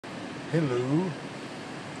Hello. Turn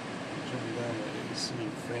down the AC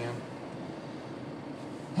fan.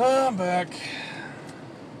 I'm back.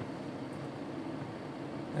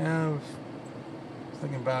 Yeah, I was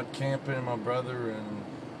thinking about camping with my brother and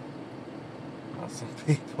how some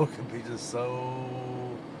people can be just so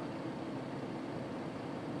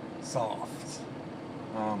soft.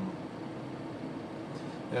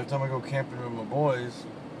 Every time I go camping with my boys,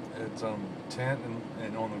 it's tent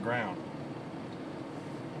and on the ground.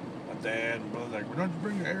 My dad and brother's like, "Why don't you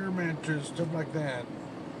bring your air mattress, stuff like that?"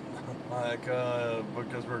 Like,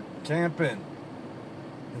 because we're camping.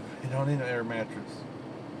 You don't need an air mattress.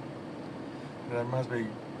 That reminds me,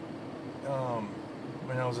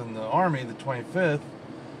 when I was in the Army, the 25th,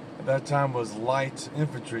 at that time was light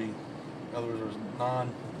infantry. In other words, it was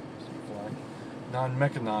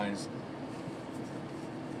non-mechanized.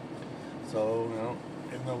 So,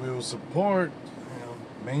 even though we were support,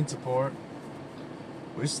 main support,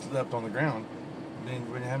 we slept on the ground. I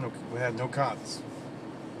mean, we had no cots.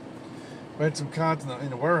 We had some cots in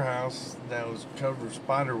the warehouse that was covered with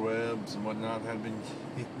spider webs and whatnot, had been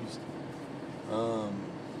used. I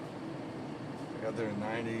got there in the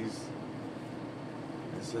 90s.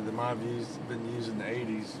 They said they might have been used in the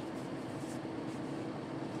 80s.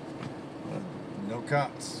 No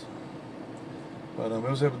cots. But I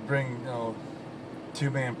was able to bring,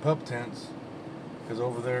 two-man pup tents, because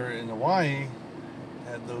over there in Hawaii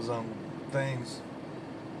had those things,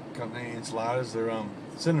 company enchiladas. They're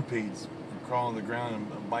centipedes. They crawl on the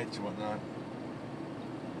ground and bite you, whatnot.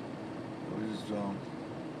 We just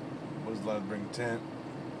was allowed to bring a tent.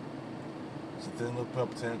 It's a thin little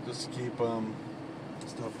pup tent just to keep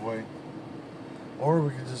stuff away. Or we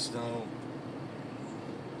could just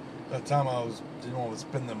that time I didn't want to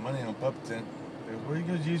spend the money on a pup tent. They goes, well, you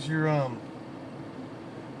could use your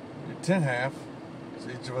tent half. So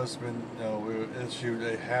each of us we were issued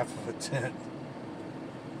a half of a tent.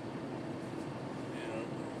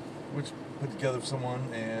 Which put together with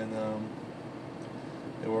someone, and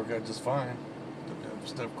it worked out just fine.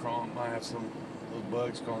 Stuff crawling, might have some little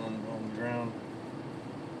bugs crawling on the ground.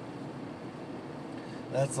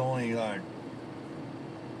 That's the only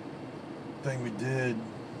thing we did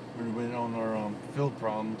when we went on our field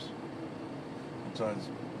problems. Besides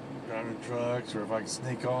driving trucks, or if I could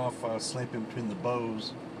sneak off, I was sleeping between the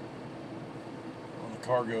bows on the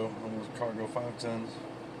cargo, on those cargo 5 tons.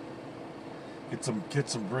 Get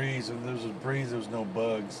some breeze, and there was a breeze. There was no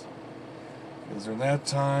bugs. Because during that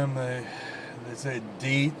time, they say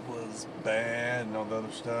DEET was bad and all the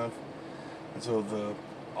other stuff, and so the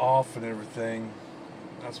off and everything.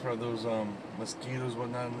 That's where those mosquitoes,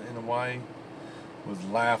 whatnot in Hawaii, was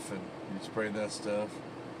laughing. You spray that stuff,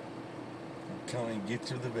 and come and get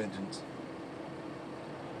you with a vengeance.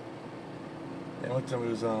 And one time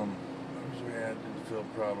it was where was we had the field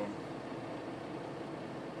problem?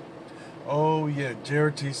 Oh yeah,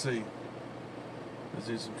 JRTC. There's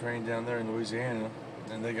doing some training down there in Louisiana,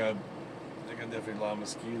 and they got definitely a lot of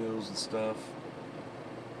mosquitoes and stuff.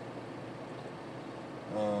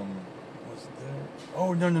 Was there?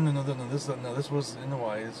 Oh no. This was in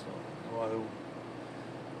Hawaii. It's Oahu. It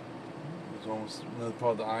was almost another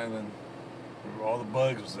part of the island where all the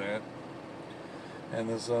bugs was at. And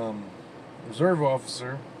this reserve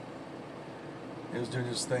officer, he was doing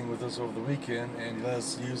this thing with us over the weekend, and he let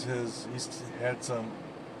us use he had some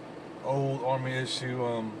old Army issue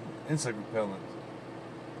insect repellent.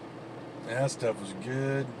 And that stuff was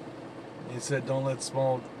good. He said, don't let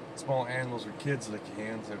small animals or kids lick your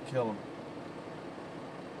hands; they'll kill them.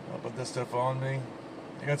 I put that stuff on me.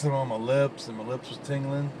 I got some on my lips, and my lips was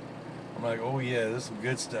tingling. I'm like, oh yeah, this is some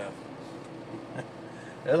good stuff.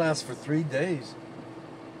 It lasts for 3 days.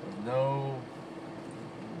 With no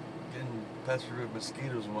getting pestered with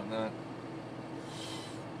mosquitoes and whatnot.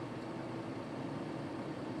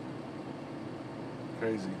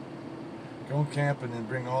 Crazy. Go camping and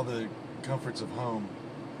bring all the comforts of home.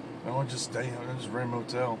 I don't just stay home. I don't just rent a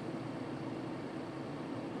motel.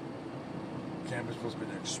 Camping's supposed to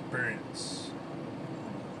be an experience.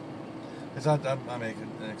 It's not. I make it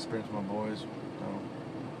an experience with my boys.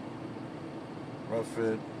 Rough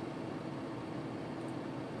fit.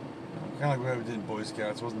 Kind of like what we did in Boy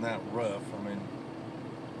Scouts. It wasn't that rough. I mean,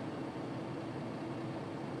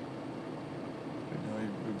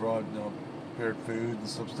 we brought prepared food and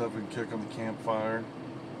some stuff we could cook on the campfire.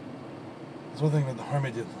 That's one thing that the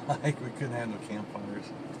Army didn't like. We couldn't have no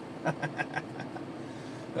campfires.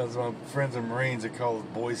 That was my friends and Marines that called us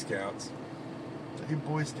Boy Scouts. Hey,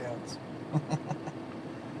 Boy Scouts. But,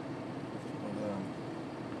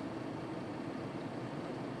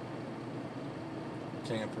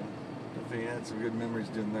 camping. I think I had some good memories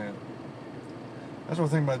doing that. That's what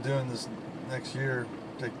I'm thinking about doing this next year.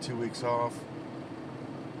 Take 2 weeks off.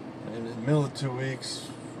 And in the middle of 2 weeks,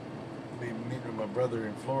 be meeting with my brother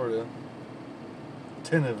in Florida.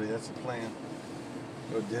 Tentatively, that's the plan.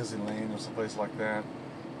 Go to Disneyland or someplace like that.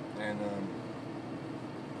 And the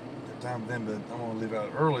time then, but I'm gonna leave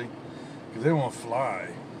out early because they want to fly.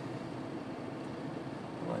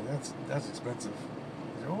 I'm like, that's expensive.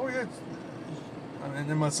 Said, oh yeah. I mean,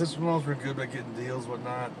 and my sister-in-laws were good about getting deals,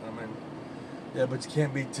 whatnot. I mean, yeah, but you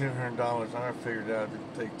can't beat $200. I figured out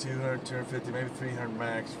it'd take 200, 250, maybe 300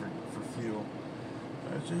 max for fuel.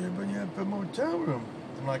 I said, yeah, but you have to put a motel room.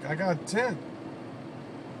 I'm like, I got a tent.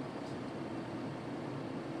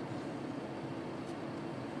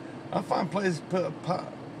 I'll find a place to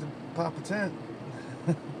pop a tent.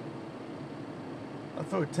 I'll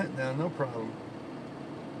throw a tent down, no problem.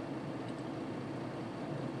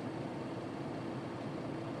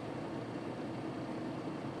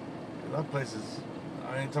 A lot of places,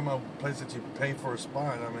 I ain't talking about a place that you pay for a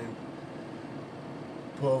spot. I mean,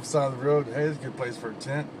 pull off the side of the road, hey, it's a good place for a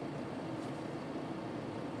tent.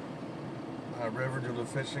 River, do a little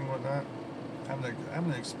fishing, whatnot.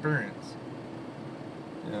 Having an experience.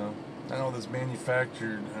 You know, I know this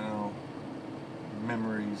manufactured,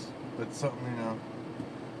 memories, but something,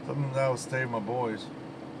 something that I would stay with my boys.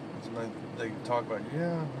 Something they can talk about.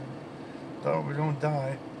 Yeah, thought we were gonna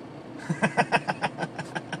die.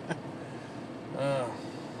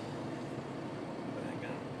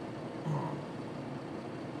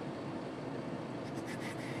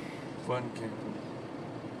 Fun camping.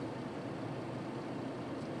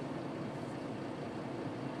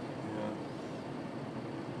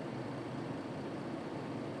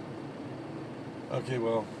 Okay,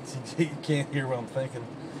 well, you can't hear what I'm thinking.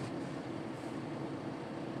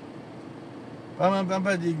 I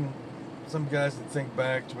bet you can, some guys that think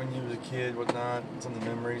back to when you was a kid, whatnot, some of the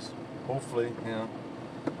memories. Hopefully, you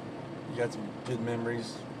got some good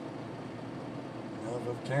memories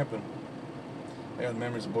of camping. I got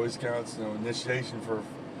memories of Boy Scouts, initiation for.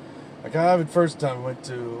 Like I the first time I went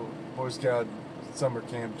to Boy Scout summer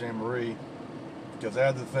camp jamboree because I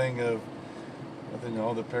had the thing of. I think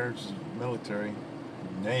all the parents is military,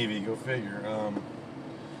 Navy, go figure. I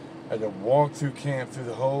had to walk through camp, through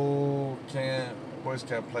the whole camp, Boy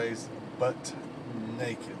Scout place, butt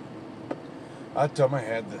naked. I told them I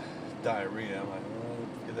had the diarrhea. I'm like,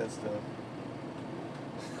 oh, get that stuff.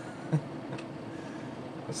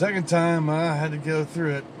 The second time, I had to go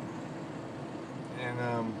through it.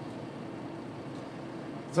 And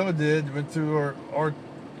so I did. Went through our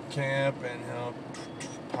camp and,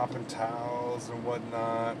 popping towels and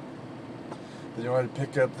whatnot. Then I had to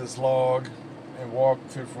pick up this log and walk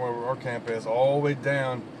through from where our camp is all the way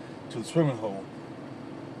down to the swimming hole.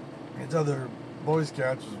 These other Boy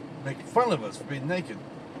Scouts was making fun of us for being naked.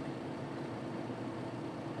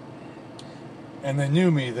 And they knew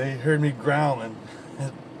me. They heard me growling.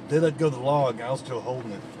 They let go of the log. I was still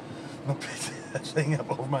holding it. I picked that thing up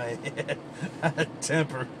over my head. I had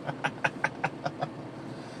temper.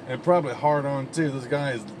 And probably hard on too. Those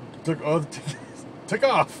guys took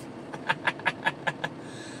off.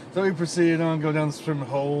 So we proceeded on, go down the swimming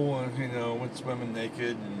hole, and went swimming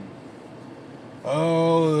naked. And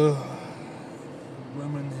the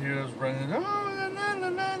women here was running. Oh,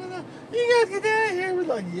 no! You guys get down here. We're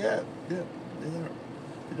like, yeah, did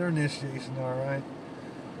our initiation all right.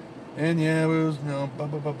 And yeah, it was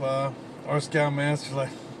blah. Our scoutmaster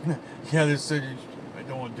like, yeah, they said I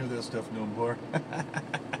don't want to do that stuff no more.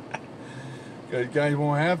 You guys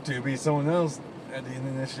won't have to be someone else at the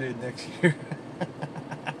initiate next year.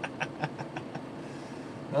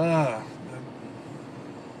 Fun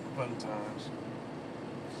times.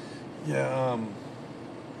 Yeah,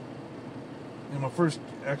 my first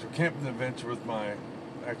actual camping adventure with my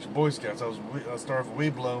actual Boy Scouts, I started for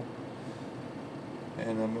Weeblo,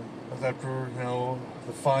 and I was after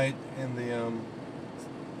the fight in the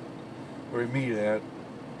where we meet at. It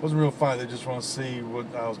wasn't a real fight. They just want to see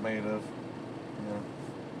what I was made of.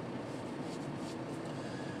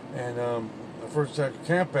 And the first actual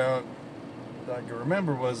camp out that I can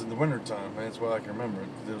remember was in the wintertime. That's why I can remember it,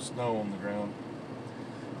 because there was snow on the ground.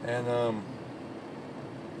 And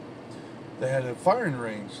they had a firing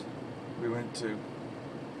range we went to.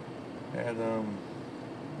 Had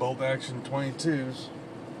bolt action 22s,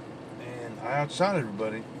 and I outshot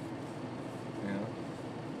everybody.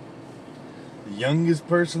 The youngest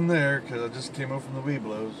person there, because I just came over from the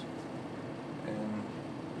Weeblos, and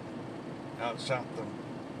outshot them.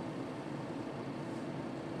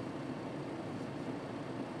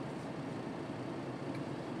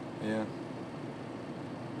 Yeah.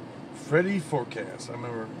 Freddy Forecast. I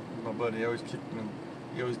remember my buddy always kicked me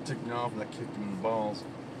he always ticked me off and I kicked him in the balls.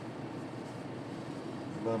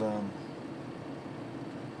 But I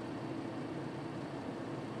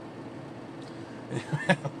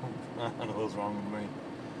don't know what's wrong with me.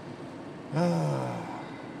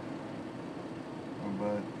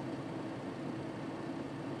 But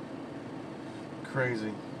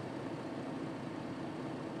crazy.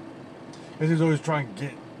 He's always trying to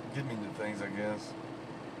get me into things, I guess.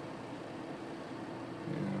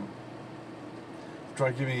 You know,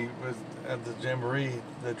 try to get me at the jamboree.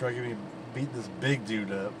 They try to get me beat this big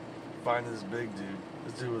dude up, find this big dude.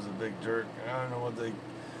 This dude was a big jerk. I don't know what they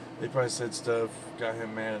probably said stuff, got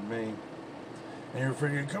him mad at me. And you're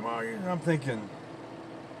freaking, come on! And I'm thinking,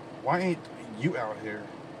 why ain't you out here?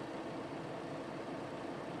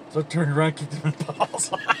 So I turned around, kicked him in the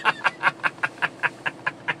balls.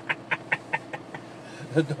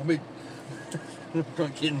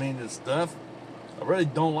 Don't get me into stuff. I really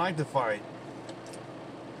don't like to fight.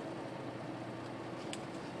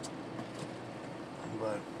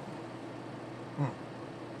 But,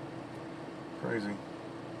 crazy.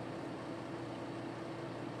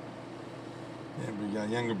 Yeah, we got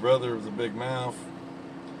a younger brother with a big mouth.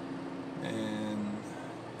 And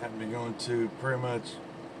happened to be going to pretty much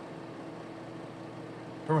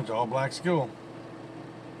all black school.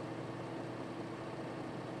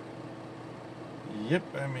 Yep,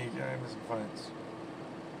 I mean, I was in fights.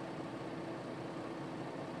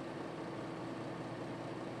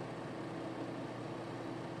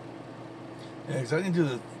 Yeah, because I didn't do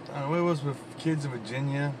the, I don't know what it was with kids in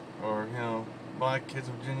Virginia, or, you know, black kids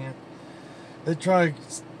in Virginia. They try to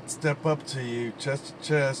step up to you, chest to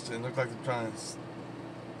chest, and look like they're trying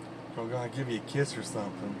to give you a kiss or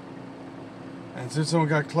something. And since someone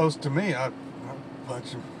got close to me, I'd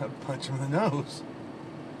punch him in the nose.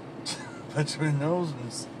 Punch him in the nose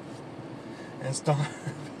and start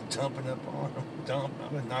jumping up on him. I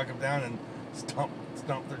would knock him down and stomp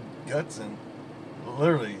their guts in.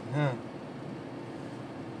 Literally, yeah.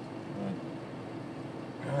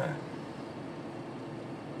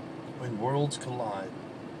 When worlds collide.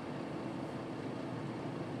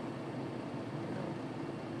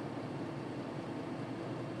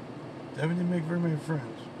 Devin didn't make very many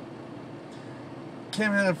friends.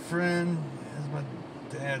 Cam had a friend, as my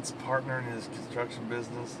dad's partner in his construction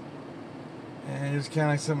business, and it was kind of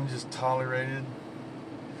like something just tolerated.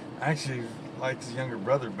 I actually liked his younger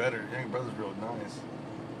brother better. His younger brother's real nice,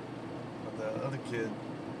 but the other kid,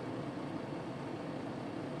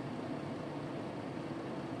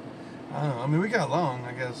 I don't know. I mean, we got along,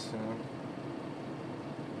 I guess. You know,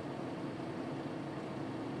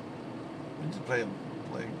 we just played.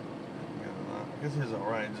 I guess he was all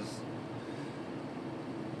right. Just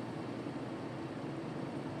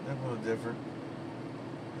a little different,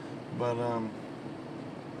 but there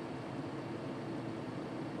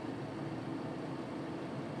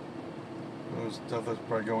was stuff that's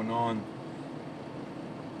probably going on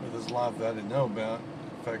with his life that I didn't know about. It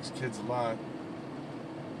affects kids a lot.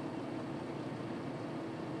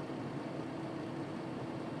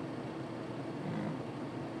 Yeah.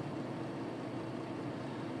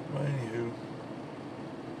 But anywho,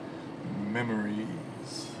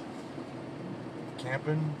 memories.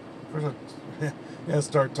 Camping. First, I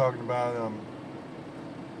start talking about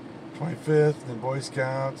 25th and Boy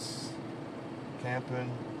Scouts,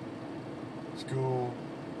 camping, school.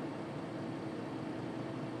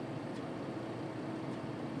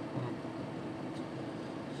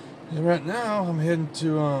 And right now, I'm heading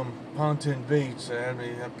to Pontoon Beach. I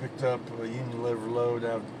picked up a Union Liver load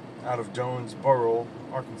out of Jonesboro,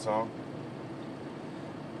 Arkansas.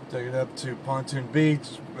 Take it up to Pontoon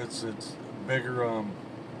Beach. It's bigger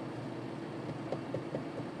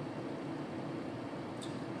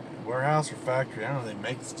warehouse or factory. I don't know, they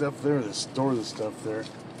make stuff there, they store the stuff there.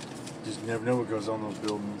 Just never know what goes on in those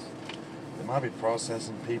buildings. They might be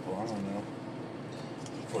processing people, I don't know,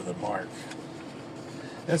 for the mark.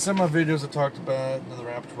 That's some of my videos I talked about, another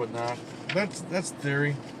raptor, whatnot. That's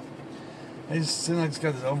theory. I just seem like it's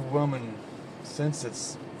got this overwhelming sense,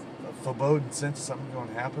 that's a foreboding sense of something going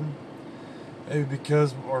to happen. Maybe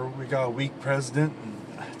because we got a weak president and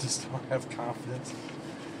I just don't have confidence.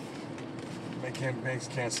 Makes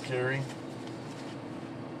kind of scary.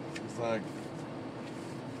 It's like,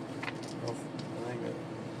 well, I think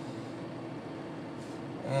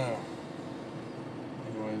that.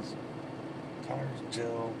 Anyways, tires,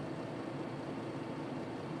 gel,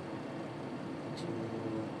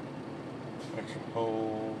 extra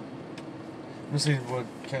hole. Let me see what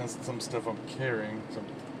kind of some stuff I'm carrying. So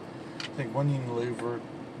I think one Union Liver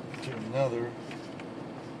to another.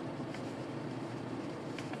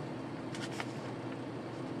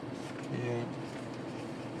 Yeah.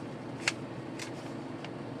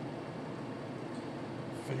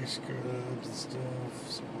 face scrubs and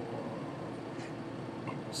stuff.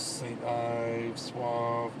 St. Ives,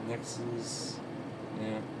 Suave, Nexus.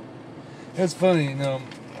 Yeah. It's funny, you know,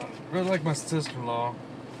 I really like my sister-in-law.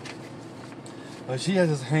 But she has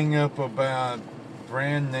this hang up about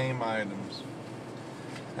brand name items.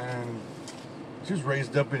 And she was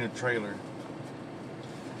raised up in a trailer.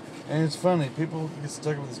 And it's funny, people get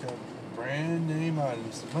stuck with this kind of brand name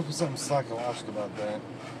items. There must be something psychological about that.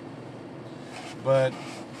 But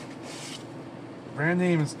brand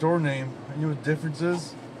name and store name, you know what the difference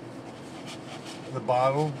is? The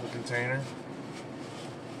bottle, the container.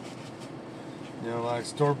 You know, like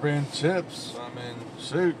store brand chips. I mean,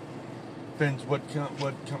 shoot, depends what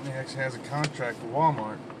company actually has a contract with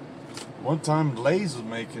Walmart. One time, Lay's was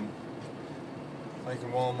making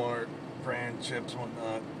Walmart brand chips and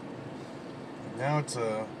whatnot. And now it's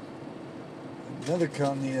another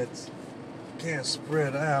company that's kind of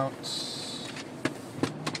spread out.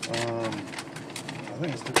 I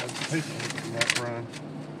think it's the paper in that run.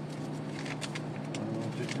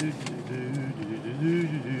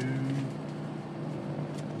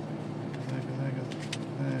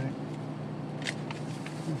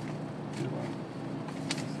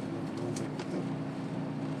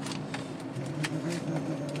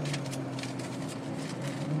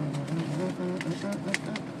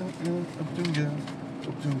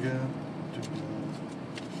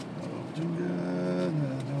 I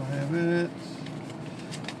don't have it.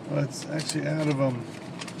 Well, it's actually out of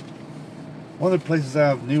one of the places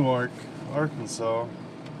out of Newark, Arkansas.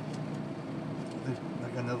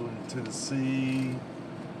 I got another one in Tennessee.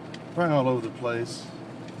 Probably all over the place.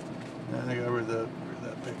 I think I read that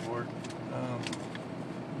paperwork.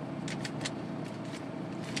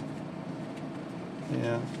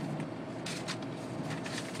 Yeah.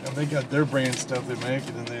 And they got their brand stuff they make,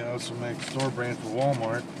 and then they also make store brand for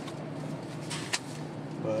Walmart.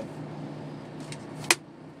 But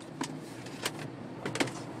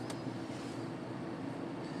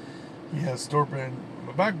yeah, store brand.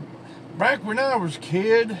 Back when I was a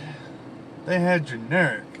kid, they had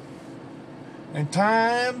generic. And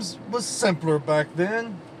times was simpler back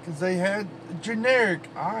then, because they had a generic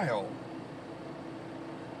aisle.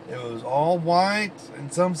 It was all white.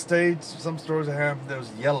 In some states, some stores have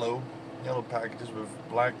those yellow packages with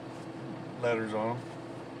black letters on them.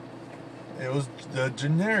 It was the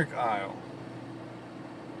generic aisle.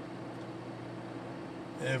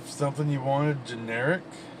 If something you wanted generic,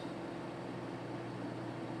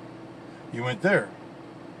 you went there.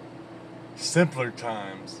 Simpler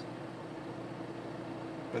times.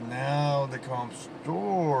 But now they call them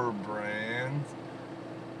store brands,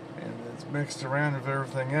 and it's mixed around with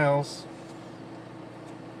everything else.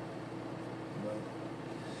 But,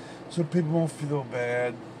 so people won't feel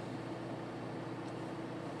bad.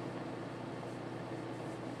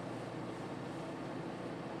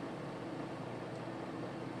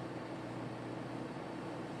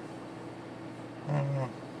 I don't know.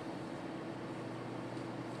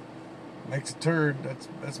 Makes a turd.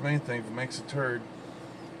 That's the main thing. If it makes a turd,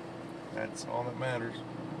 that's all that matters.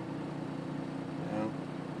 You know,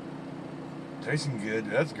 tasting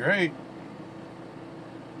good, that's great.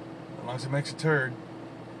 As long as it makes a turd.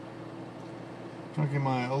 I'm trying to get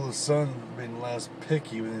my oldest son being less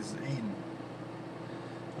picky when he's eating.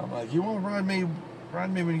 I'm like, you want to ride me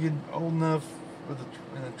when you get old enough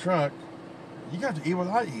in the truck? You got to eat what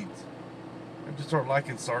I eat. You have to start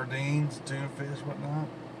liking sardines, tuna fish, whatnot.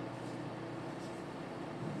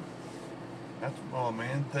 That's the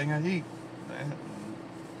main thing I eat. That.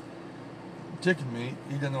 Chicken meat,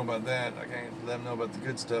 he doesn't know about that. I can't let him know about the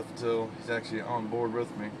good stuff until he's actually on board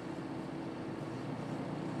with me.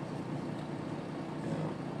 Yeah.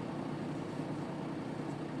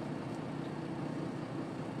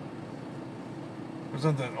 It's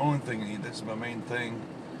not the only thing I eat. That's my main thing.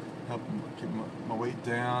 Help keep my weight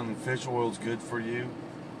down. And fish oil's good for you.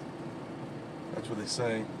 That's what they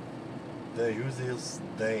say. They. Who's this?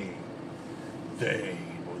 They. They.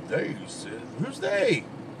 Well, they said. Who's they?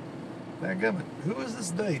 Dadgummit. Who is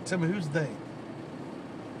this they? Tell me who's they?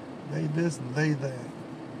 They this and they that.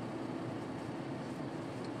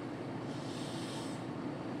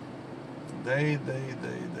 They.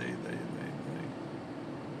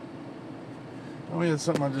 Oh yeah, it's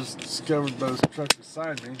something I just discovered by this truck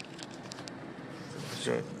beside me.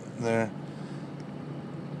 Show it there.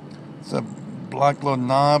 It's a black little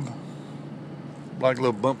knob. Black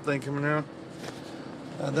little bump thing coming out.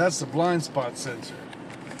 That's the blind spot sensor.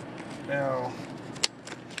 Now,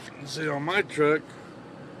 you see on my truck,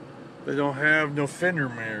 they don't have no fender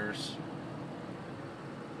mirrors.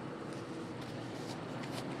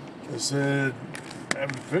 They said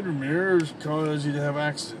having fender mirrors cause you to have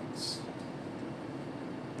accidents.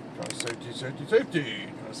 Trying to safety, safety, safety.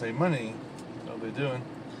 Trying to save money. That's what they're doing.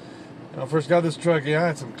 When I first got this truck, yeah, I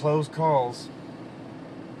had some close calls.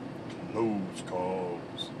 Close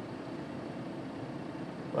calls.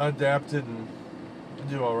 But I adapted and I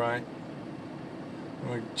do alright.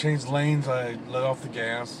 When we changed lanes, I let off the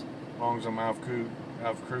gas. As long as I'm out of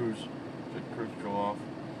cruise. Let cruise go off.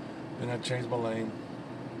 Then I changed my lane.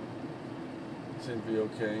 Seemed to be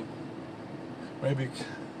okay. Maybe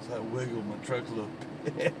I wiggled my truck a little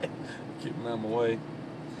bit. Keep them out of my way.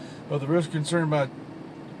 But the real concern about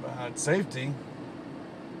safety,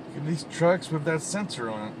 these trucks with that sensor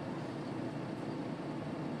on it.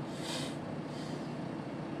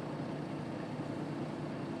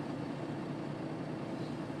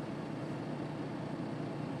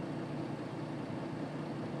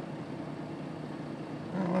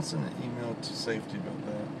 I'll send an email to safety about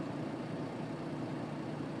that.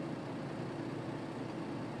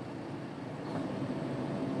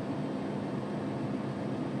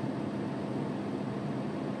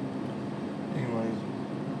 Anyways,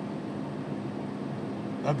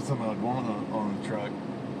 that'd be something I'd want on the truck.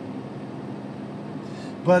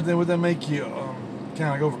 But then would that make you kind of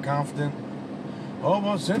like overconfident? Oh,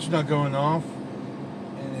 well, since you're not going off,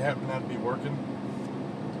 and you happen not to be working.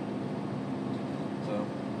 So.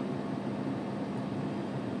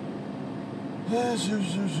 What's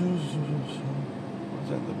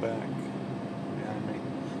that in the back? Behind me.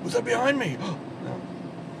 What's that behind me? No.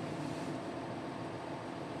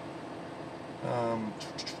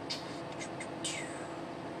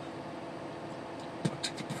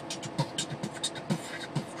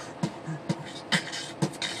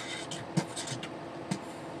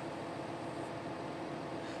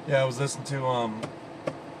 Yeah, I was listening to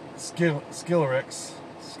Skillix.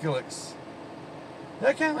 Yeah,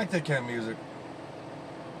 I kind of like that kind of music.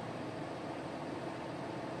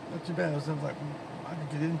 Not too bad. I was like, I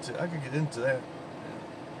could get into that.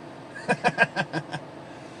 Yeah.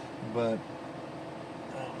 But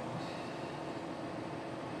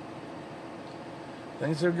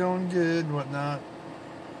things are going good and whatnot.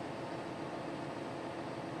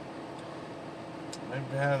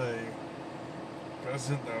 Maybe had a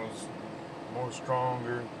president that was more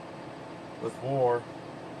stronger with war.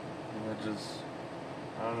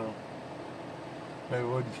 I don't know. Maybe I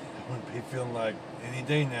wouldn't be feeling like any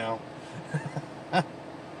day now.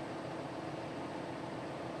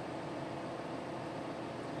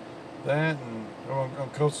 That and on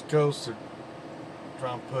coast to coast to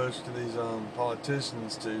try and push to these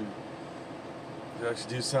politicians to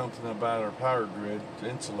actually do something about our power grid to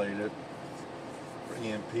insulate it for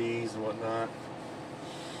EMPs and whatnot.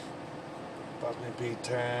 Possibly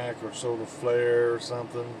EMP or solar flare or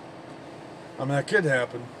something. I mean, that could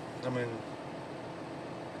happen. I mean,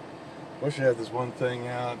 wish you had this one thing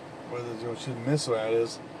out where the shoot a missile at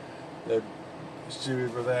us that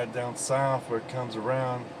shoot for that down south where it comes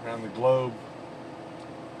around the globe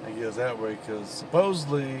and goes that way, because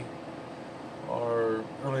supposedly our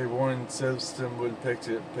early warning system would pick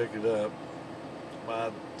it up,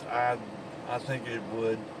 but I think it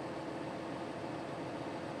would.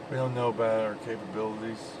 We don't know about our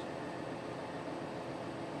capabilities.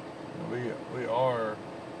 We are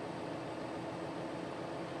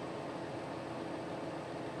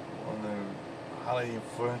one of the highly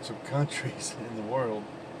influential countries in the world,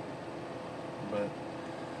 but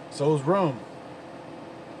so is Rome.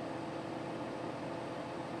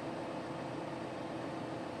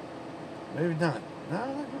 Maybe not. No,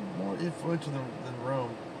 I think we're more influential than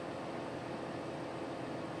Rome.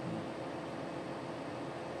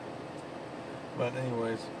 But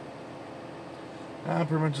anyways, I'm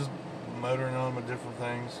pretty much just motoring on with different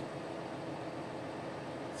things.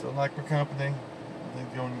 So like my company, I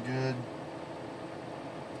think going good.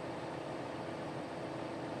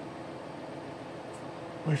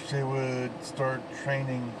 Wish they would start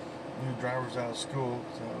training new drivers out of school.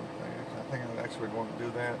 So I think I actually would want to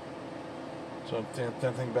do that. So I'm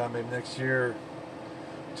thinking about maybe next year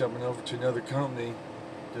jumping over to another company,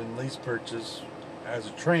 doing lease purchase as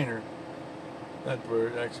a trainer. That's where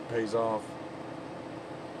it actually pays off.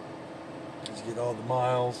 Just get all the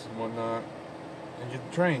miles and whatnot, and get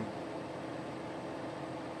the train.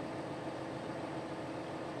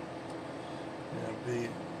 Yeah,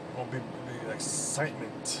 won't be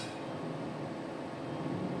excitement.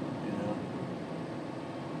 You know,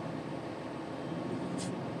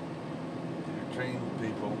 you train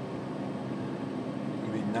people.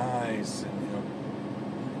 It'd be nice, and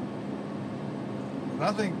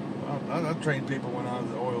I think I trained people when I was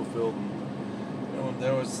in the oil field, and they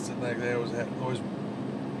always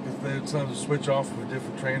because they would sometimes switch off with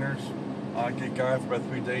different trainers. I'd get a guy for about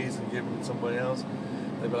 3 days and give him to somebody else.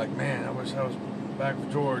 They'd be like, man, I wish I was back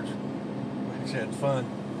with George. We actually had fun.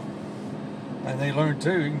 And they learn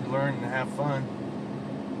too. You can learn and have fun.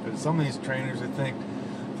 But some of these trainers, they think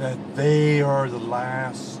that they are the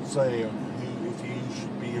last say on who, if you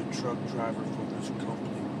should be a truck driver for this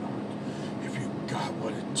company or not. If you got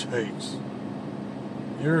what it takes.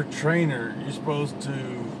 You're a trainer. You're supposed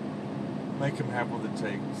to make them have what it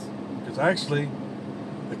takes. Because actually,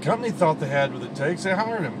 the company thought they had what it takes. They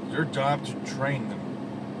hired them. It's your job to train them.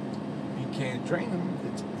 You can't train them.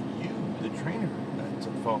 It's you, the trainer, that's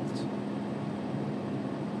at fault.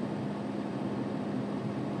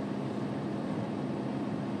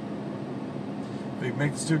 If you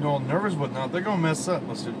make the student all nervous, whatnot, they're going to mess up.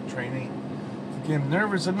 My student training. If you get them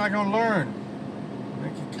nervous, they're not going to learn.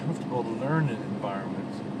 Make it comfortable to learn in an environment.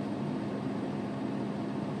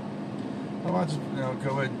 I might just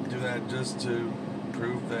go ahead and do that just to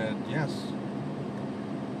prove that yes,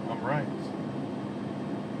 I'm right.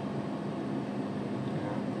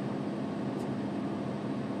 Yeah.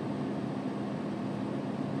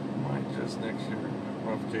 Might just next year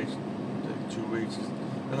modification take 2 weeks.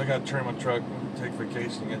 Then I got to turn my truck, take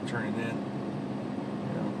vacation, get turn it in.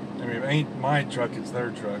 I mean, it ain't my truck; it's their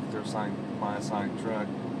truck. They're assigned my assigned truck.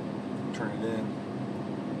 Turn it in.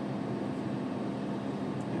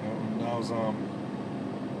 And I was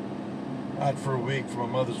out for a week for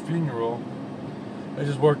my mother's funeral. It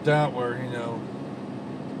just worked out where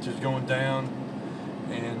she was going down,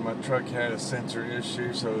 and my truck had a sensor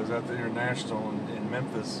issue, so it was at the International in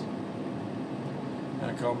Memphis.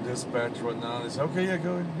 And I called them dispatch or whatnot. They said, "Okay, yeah,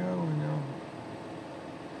 go ahead and go."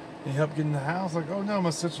 He helped get in the house. Like, oh no,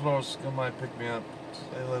 my sister-in-law's gonna might pick me up.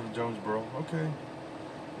 They live in Jonesboro. Okay,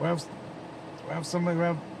 we'll have somebody.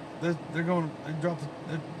 They're going.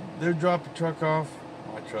 They drop the truck off.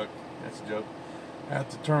 My truck. That's a joke.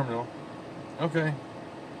 At the terminal. Okay.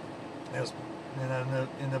 Yes. And I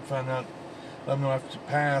ended up finding out. I don't know after it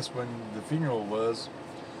passed when the funeral was.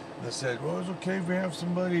 They said, well, it's okay if we have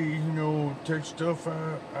somebody, take stuff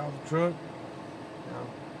out of the truck.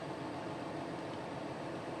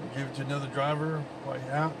 Give it to another driver while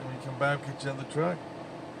you're out, and when you come back, get you another truck.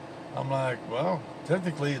 I'm like, well,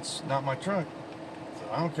 technically, it's not my truck, so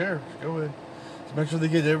I don't care. Just go ahead. Just make sure they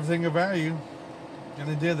get everything of value. And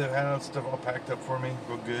they did. They had all that stuff all packed up for me,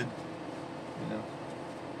 real good.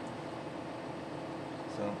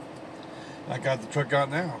 So I got the truck out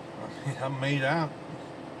now. I'm made out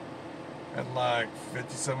at like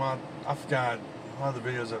 50 some odd. I forgot one of the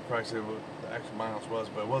videos I probably said what the actual miles was,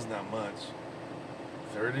 but it wasn't that much.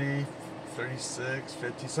 30, 36,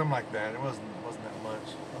 50, something like that. It wasn't that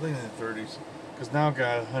much. I think in the 30s. Because now I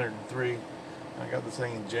got 103. I got this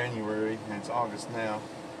thing in January, and it's August now.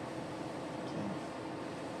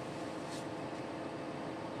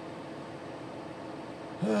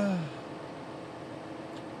 So.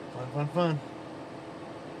 Fun.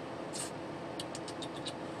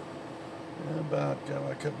 Yeah, got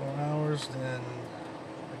like a couple more hours, then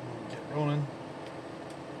I can get rolling.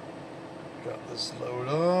 Got this load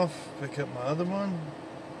off, pick up my other one,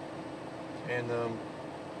 and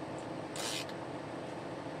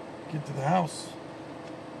get to the house.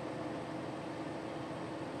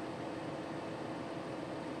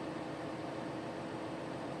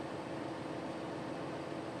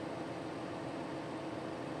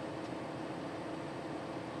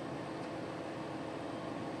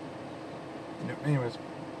 Anyways.